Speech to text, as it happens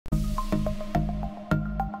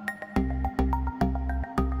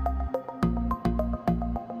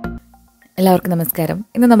എല്ലാവർക്കും നമസ്കാരം.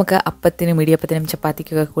 ഇന്ന് നമുക്ക് അപ്പത്തിനും ഇടിയപ്പത്തിനും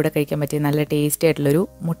ചപ്പാത്തിക്കൊക്കെ കൂടെ കഴിക്കാൻ പറ്റിയ നല്ല ടേസ്റ്റി ആയിട്ടുള്ളൊരു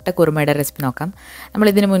മുട്ട കുറുമയുടെ റെസിപ്പി നോക്കാം.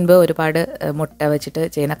 നമ്മളിതിന് മുൻപ് ഒരുപാട് മുട്ട വെച്ചിട്ട്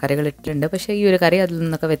ചെയ്യുന്ന കറികൾ ഇട്ടിട്ടുണ്ട്. പക്ഷേ ഈ ഒരു കറി അതിൽ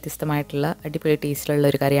നിന്നൊക്കെ വ്യത്യസ്തമായിട്ടുള്ള അടിപൊളി ടേസ്റ്റിലുള്ള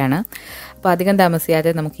ഒരു കറിയാണ്. അപ്പോൾ അധികം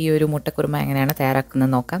താമസിയാതെ നമുക്ക് ഈ ഒരു മുട്ട കുറുമ എങ്ങനെയാണ്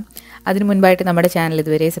തയ്യാറാക്കുന്നത് നോക്കാം. അതിന് മുൻപായിട്ട് നമ്മുടെ ചാനൽ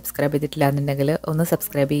ഇതുവരെ സബ്സ്ക്രൈബ് ചെയ്തിട്ടില്ല എന്നുണ്ടെങ്കിൽ ഒന്ന്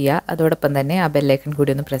സബ്സ്ക്രൈബ് ചെയ്യുക. അതോടൊപ്പം തന്നെ ആ ബെല്ലൈക്കൺ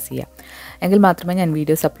കൂടി ഒന്ന് പ്രസ് ചെയ്യുക. എങ്കിൽ മാത്രമേ ഞാൻ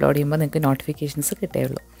വീഡിയോസ് അപ്ലോഡ് ചെയ്യുമ്പോൾ നിങ്ങൾക്ക് നോട്ടിഫിക്കേഷൻസ്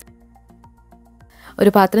കിട്ടുകയുള്ളൂ.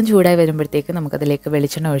 ഒരു പാത്രം ചൂടായി വരുമ്പോഴത്തേക്ക് നമുക്കതിലേക്ക്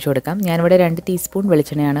വെളിച്ചെണ്ണ ഒഴിച്ചു കൊടുക്കാം. ഞാനിവിടെ 2 ടീസ്പൂൺ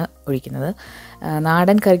വെളിച്ചെണ്ണയാണ് ഒഴിക്കുന്നത്.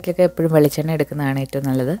 നാടൻ കറിക്കൊക്കെ എപ്പോഴും വെളിച്ചെണ്ണ എടുക്കുന്നതാണ് ഏറ്റവും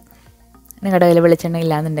നല്ലത്. നിങ്ങളുടെ കയ്യിൽ വെളിച്ചെണ്ണ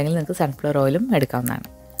ഇല്ലാന്നുണ്ടെങ്കിൽ നിങ്ങൾക്ക് സൺഫ്ലവർ ഓയിലും എടുക്കാവുന്നതാണ്.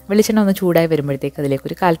 വെളിച്ചെണ്ണ ഒന്ന് ചൂടായി വരുമ്പോഴത്തേക്ക് അതിലേക്ക്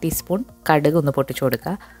ഒരു 1/4 ടീസ്പൂൺ കടുക് ഒന്ന് പൊട്ടിച്ചു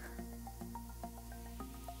കൊടുക്കുക.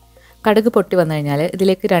 കടുക് പൊട്ടി വന്നു കഴിഞ്ഞാൽ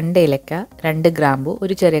ഇതിലേക്ക് 2 ഏലക്ക, 2 ഗ്രാമ്പു,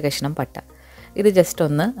 ഒരു ചെറിയ കഷ്ണം പട്ട, ഇത് ജസ്റ്റ്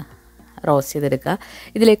ഒന്ന് റോസ്റ്റ് ചെയ്തെടുക്കുക.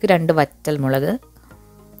 ഇതിലേക്ക് 2 വറ്റൽ മുളക്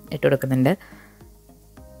ഇട്ട് കൊടുക്കുന്നുണ്ട്.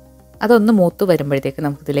 അതൊന്ന് മൂത്ത് വരുമ്പോഴത്തേക്ക്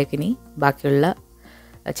നമുക്കിതിലേക്ക് ഇനി ബാക്കിയുള്ള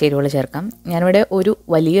ചേരുവകൾ ചേർക്കാം. ഞാനിവിടെ ഒരു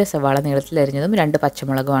വലിയ സവാള നീളത്തിലരിഞ്ഞതും 2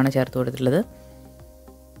 പച്ചമുളകുമാണ് ചേർത്ത് കൊടുത്തിട്ടുള്ളത്.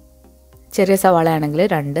 ചെറിയ സവാള ആണെങ്കിൽ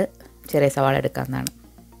 2 ചെറിയ സവാള എടുക്കാവുന്നതാണ്.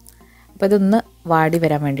 അപ്പോൾ ഇതൊന്ന് വാടി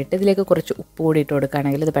വരാൻ വേണ്ടിയിട്ട് ഇതിലേക്ക് കുറച്ച് ഉപ്പ് കൂടി ഇട്ട്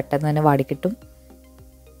കൊടുക്കുകയാണെങ്കിൽ ഇത് പെട്ടെന്ന് തന്നെ വാടിക്കിട്ടും.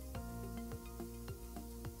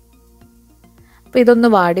 അപ്പോൾ ഇതൊന്ന്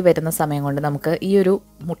വാടി വരുന്ന സമയം കൊണ്ട് നമുക്ക് ഈ ഒരു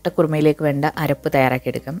മുട്ടക്കുറുമയിലേക്ക് വേണ്ട അരപ്പ്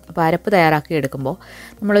തയ്യാറാക്കിയെടുക്കാം. അപ്പോൾ അരപ്പ് തയ്യാറാക്കിയെടുക്കുമ്പോൾ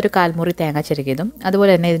നമ്മളൊരു 1/4 മുറി തേങ്ങ ചിരകിയതും അതുപോലെ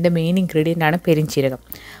തന്നെ ഇതിൻ്റെ മെയിൻ ഇൻഗ്രീഡിയൻ്റ് ആണ് പെരിഞ്ചീരകം.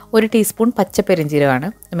 1 ടീസ്പൂൺ പച്ച പെരിഞ്ചീരകമാണ്.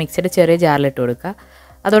 മിക്സിയുടെ ചെറിയ ജാറിലിട്ട് കൊടുക്കുക.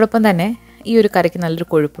 അതോടൊപ്പം തന്നെ ഈ ഒരു കറിക്ക് നല്ലൊരു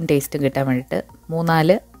കൊഴുപ്പും ടേസ്റ്റും കിട്ടാൻ വേണ്ടിയിട്ട്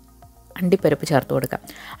 3-4 അണ്ടിപ്പരിപ്പ് ചേർത്ത് കൊടുക്കാം.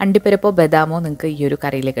 അണ്ടിപ്പരിപ്പോ ബദാമോ നിങ്ങൾക്ക് ഈ ഒരു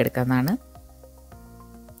കറിയിലേക്ക് എടുക്കാവുന്നതാണ്.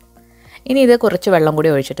 ഇനി ഇത് കുറച്ച് വെള്ളം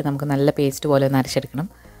കൂടി ഒഴിച്ചിട്ട് നമുക്ക് നല്ല പേസ്റ്റ് പോലെ ഒന്ന് അരച്ചെടുക്കണം.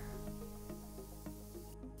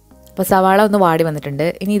 അപ്പോൾ സവാള ഒന്ന് വാടി വന്നിട്ടുണ്ട്.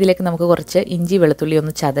 ഇനി ഇതിലേക്ക് നമുക്ക് കുറച്ച് ഇഞ്ചി വെളുത്തുള്ളി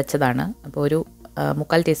ഒന്ന് ചതച്ചതാണ്. അപ്പോൾ ഒരു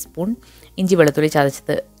 3/4 ടീസ്പൂൺ ഇഞ്ചി വെളുത്തുള്ളി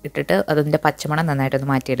ചതച്ചത് ഇട്ടിട്ട് അതിൻ്റെ പച്ചമണം നന്നായിട്ടൊന്ന്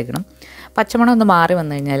മാറ്റിയെടുക്കണം. പച്ചമണം ഒന്ന് മാറി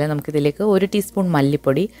വന്നു കഴിഞ്ഞാൽ നമുക്കിതിലേക്ക് 1 ടീസ്പൂൺ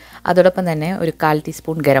മല്ലിപ്പൊടി, അതോടൊപ്പം തന്നെ ഒരു 1/4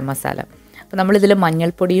 ടീസ്പൂൺ ഗരം മസാല. അപ്പോൾ നമ്മളിതിൽ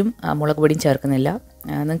മഞ്ഞൾപ്പൊടിയും മുളക് പൊടിയും ചേർക്കുന്നില്ല.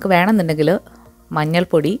 നിങ്ങൾക്ക് വേണമെന്നുണ്ടെങ്കിൽ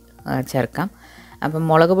മഞ്ഞൾപ്പൊടി ചേർക്കാം. അപ്പം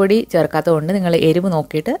മുളക് പൊടി ചേർക്കാത്തത് കൊണ്ട് നിങ്ങൾ എരിവ്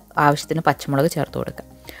നോക്കിയിട്ട് ആവശ്യത്തിന് പച്ചമുളക് ചേർത്ത് കൊടുക്കുക.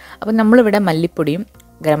 അപ്പം നമ്മളിവിടെ മല്ലിപ്പൊടിയും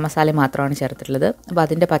ഗരം മസാല മാത്രമാണ് ചേർത്തിട്ടുള്ളത്. അപ്പോൾ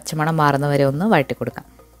അതിൻ്റെ പച്ചമണം മാറുന്നവരെ ഒന്ന് വഴറ്റി കൊടുക്കാം.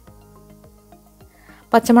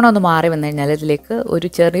 പച്ചമണം ഒന്ന് മാറി വന്നു കഴിഞ്ഞാൽ ഇതിലേക്ക് ഒരു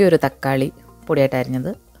ചെറിയൊരു തക്കാളി പൊടിയായിട്ട് അരിഞ്ഞത്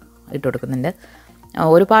ഇട്ട് കൊടുക്കുന്നുണ്ട്.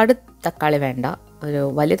 ഒരുപാട് തക്കാളി വേണ്ട, ഒരു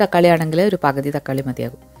വലിയ തക്കാളി ആണെങ്കിൽ ഒരു പകുതി തക്കാളി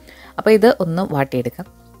മതിയാകും. അപ്പോൾ ഇത് ഒന്ന് വാട്ടിയെടുക്കാം.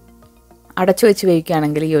 അടച്ചു വെച്ച്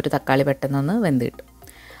വേവിക്കുകയാണെങ്കിൽ ഈ ഒരു തക്കാളി പെട്ടെന്നൊന്ന് വെന്ത് കിട്ടും.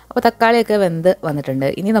 അപ്പോൾ തക്കാളിയൊക്കെ വെന്ത് വന്നിട്ടുണ്ട്.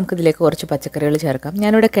 ഇനി നമുക്കിതിലേക്ക് കുറച്ച് പച്ചക്കറികൾ ചേർക്കാം.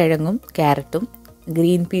 ഞാനിവിടെ കിഴങ്ങും ക്യാരറ്റും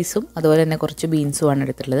ഗ്രീൻ പീസും അതുപോലെ തന്നെ കുറച്ച് ബീൻസുമാണ്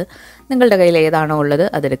എടുത്തിട്ടുള്ളത്. നിങ്ങളുടെ കയ്യിൽ ഏതാണോ ഉള്ളത്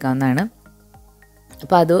അതെടുക്കാവുന്നതാണ്.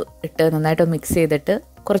 അപ്പോൾ അത് ഇട്ട് നന്നായിട്ട് മിക്സ് ചെയ്തിട്ട്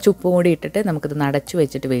കുറച്ച് ഉപ്പും കൂടി ഇട്ടിട്ട് നമുക്കിത് അടച്ചു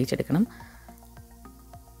വെച്ചിട്ട് വേവിച്ചെടുക്കണം.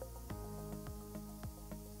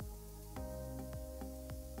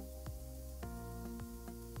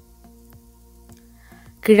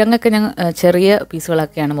 കിഴങ്ങൊക്കെ ഞാൻ ചെറിയ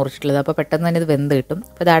പീസുകളൊക്കെയാണ് മുറിച്ചിട്ടുള്ളത്. അപ്പോൾ പെട്ടെന്ന് തന്നെ ഇത് വെന്ത് കിട്ടും.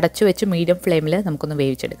 അപ്പോൾ ഇത് അടച്ചു വെച്ച് മീഡിയം ഫ്ലെയിമിൽ നമുക്കൊന്ന്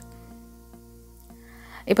വേവിച്ചെടുക്കാം.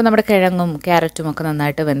 ഇപ്പോൾ നമ്മുടെ കിഴങ്ങും ക്യാരറ്റും ഒക്കെ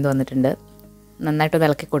നന്നായിട്ട് വെന്ത് വന്നിട്ടുണ്ട്. നന്നായിട്ട്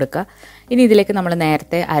ഇളക്കി കൊടുക്കുക. ഇനി ഇതിലേക്ക് നമ്മൾ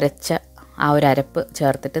നേരത്തെ അരച്ച ആ ഒരു അരപ്പ്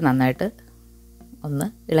ചേർത്തിട്ട് നന്നായിട്ട് ഒന്ന്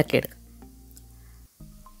ഇളക്കിയെടുക്കുക.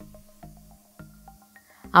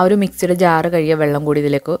 ആ ഒരു മിക്സിയുടെ ജാറ് കഴിയ വെള്ളം കൂടി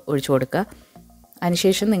ഇതിലേക്ക് ഒഴിച്ചു കൊടുക്കുക.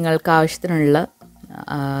 അതിനുശേഷം നിങ്ങൾക്ക് ആവശ്യത്തിനുള്ള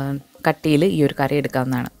കട്ടിയിൽ ഈ ഒരു കറി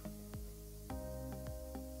എടുക്കാവുന്നതാണ്.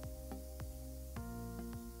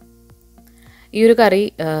 ഈ ഒരു കറി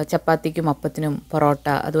ചപ്പാത്തിക്കും അപ്പത്തിനും പൊറോട്ട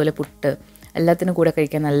അതുപോലെ പുട്ട് എല്ലാത്തിനും കൂടെ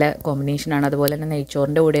കഴിക്കാൻ നല്ല കോമ്പിനേഷനാണ്. അതുപോലെ തന്നെ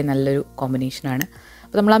നെയ്ച്ചോറിൻ്റെ കൂടെ നല്ലൊരു കോമ്പിനേഷനാണ്.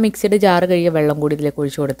 അപ്പോൾ നമ്മൾ ആ മിക്സിയുടെ ജാറ് കഴിയ വെള്ളം കൂടി ഇതിലേക്ക്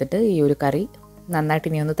ഒഴിച്ചു കൊടുത്തിട്ട് ഈ ഒരു കറി നന്നായിട്ട്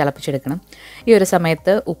ഇനി ഒന്ന് തിളപ്പിച്ചെടുക്കണം. ഈ ഒരു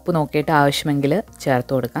സമയത്ത് ഉപ്പ് നോക്കിയിട്ട് ആവശ്യമെങ്കിൽ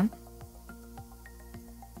ചേർത്ത് കൊടുക്കാം.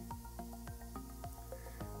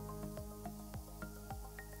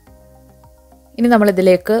 ഇനി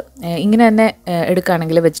നമ്മളിതിലേക്ക് ഇങ്ങനെ തന്നെ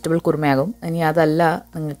എടുക്കുകയാണെങ്കിൽ വെജിറ്റബിൾ കുറുമയാകും. ഇനി അതല്ല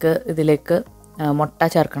നിങ്ങൾക്ക് ഇതിലേക്ക് മുട്ട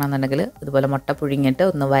ചേർക്കണം എന്നുണ്ടെങ്കിൽ ഇതുപോലെ മുട്ട പുഴുങ്ങിയിട്ട്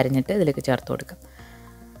ഒന്ന് വരഞ്ഞിട്ട് ഇതിലേക്ക് ചേർത്ത് കൊടുക്കാം.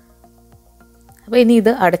 അപ്പോൾ ഇനി ഇത്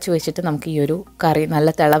അടച്ചു വെച്ചിട്ട് നമുക്ക് ഈ ഒരു കറി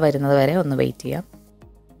നല്ല തിള വരുന്നത് വരെ ഒന്ന് വെയിറ്റ് ചെയ്യാം.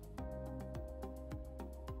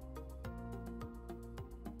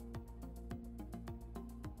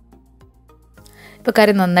 ഇപ്പോൾ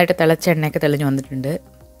കറി നന്നായിട്ട് തിളച്ച എണ്ണയൊക്കെ തെളിഞ്ഞ് വന്നിട്ടുണ്ട്.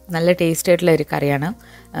 നല്ല ടേസ്റ്റ് ആയിട്ടുള്ള ഒരു കറിയാണ്.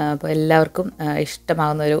 അപ്പോൾ എല്ലാവർക്കും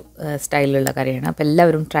ഇഷ്ടമാകുന്ന ഒരു സ്റ്റൈലിലുള്ള കറിയാണ്. അപ്പോൾ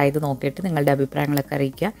എല്ലാവരും ട്രൈ ചെയ്ത് നോക്കിയിട്ട് നിങ്ങളുടെ അഭിപ്രായങ്ങളൊക്കെ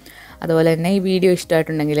അറിയിക്കുക. അതുപോലെ തന്നെ ഈ വീഡിയോ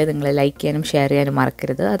ഇഷ്ടമായിട്ടുണ്ടെങ്കിൽ നിങ്ങൾ ലൈക്ക് ചെയ്യാനും ഷെയർ ചെയ്യാനും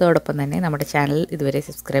മറക്കരുത്. അതോടൊപ്പം തന്നെ നമ്മുടെ ചാനൽ ഇതുവരെ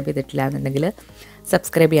സബ്സ്ക്രൈബ് ചെയ്തിട്ടില്ല എന്നുണ്ടെങ്കിൽ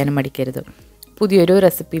സബ്സ്ക്രൈബ് ചെയ്യാനും മടിക്കരുത്. പുതിയൊരു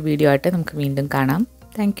റെസിപ്പി വീഡിയോ ആയിട്ട് നമുക്ക് വീണ്ടും കാണാം.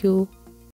 താങ്ക്